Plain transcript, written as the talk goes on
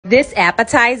This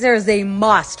appetizer is a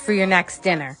must for your next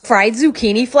dinner. Fried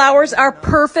zucchini flowers are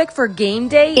perfect for game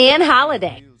day and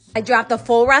holiday. I dropped a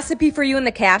full recipe for you in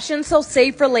the caption, so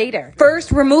save for later.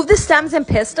 First, remove the stems and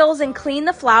pistils and clean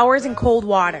the flowers in cold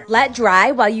water. Let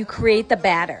dry while you create the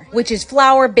batter, which is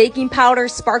flour, baking powder,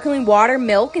 sparkling water,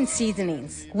 milk, and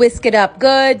seasonings. Whisk it up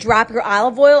good, drop your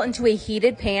olive oil into a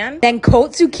heated pan, then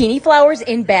coat zucchini flowers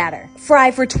in batter.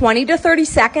 Fry for 20 to 30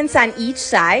 seconds on each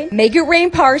side. Make it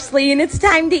rain parsley and it's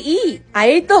time to eat. I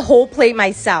ate the whole plate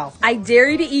myself. I dare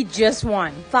you to eat just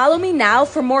one. Follow me now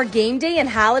for more game day and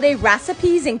holiday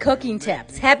recipes and cooking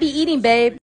tips. Happy eating, babe.